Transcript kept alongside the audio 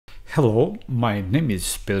Hello, my name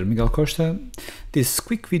is Pedro Miguel Costa. This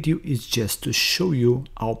quick video is just to show you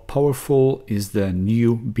how powerful is the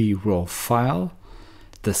new BRaw file.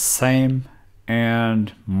 The same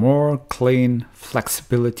and more clean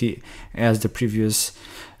flexibility as the previous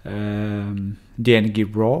DNG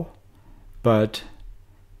BRaw, but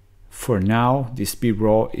for now this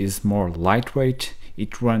BRaw is more lightweight.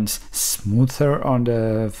 It runs smoother on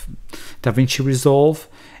the DaVinci Resolve,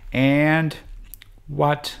 and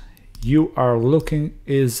what you are looking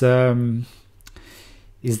is the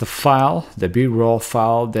file, the BRaw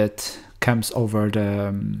file that comes over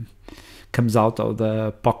the comes out of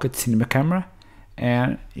the Pocket Cinema camera,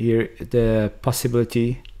 and here the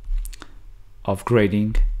possibility of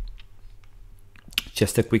grading.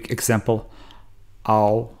 Just a quick example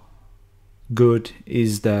how good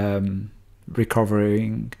is the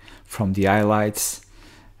recovering from the highlights,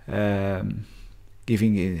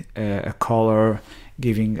 giving it a color,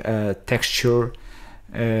 giving a texture.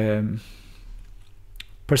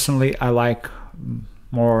 Personally, I like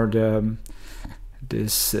more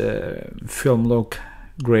this film look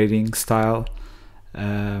grading style.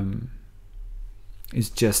 It's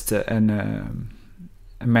just a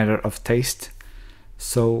matter of taste.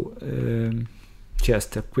 So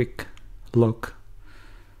just a quick look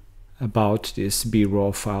about these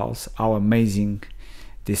BRaw files, how amazing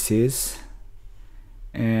this is,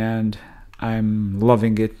 and I'm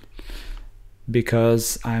loving it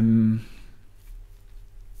because I'm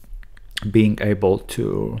being able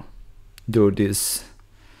to do this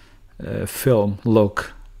film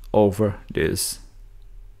look over this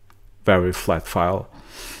very flat file.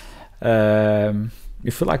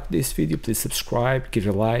 If you like this video, please subscribe, give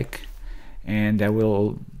a like, and I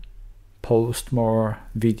will post more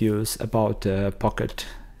videos about Pocket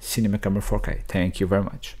Cinema Camera 4K. Thank you very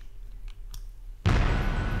much.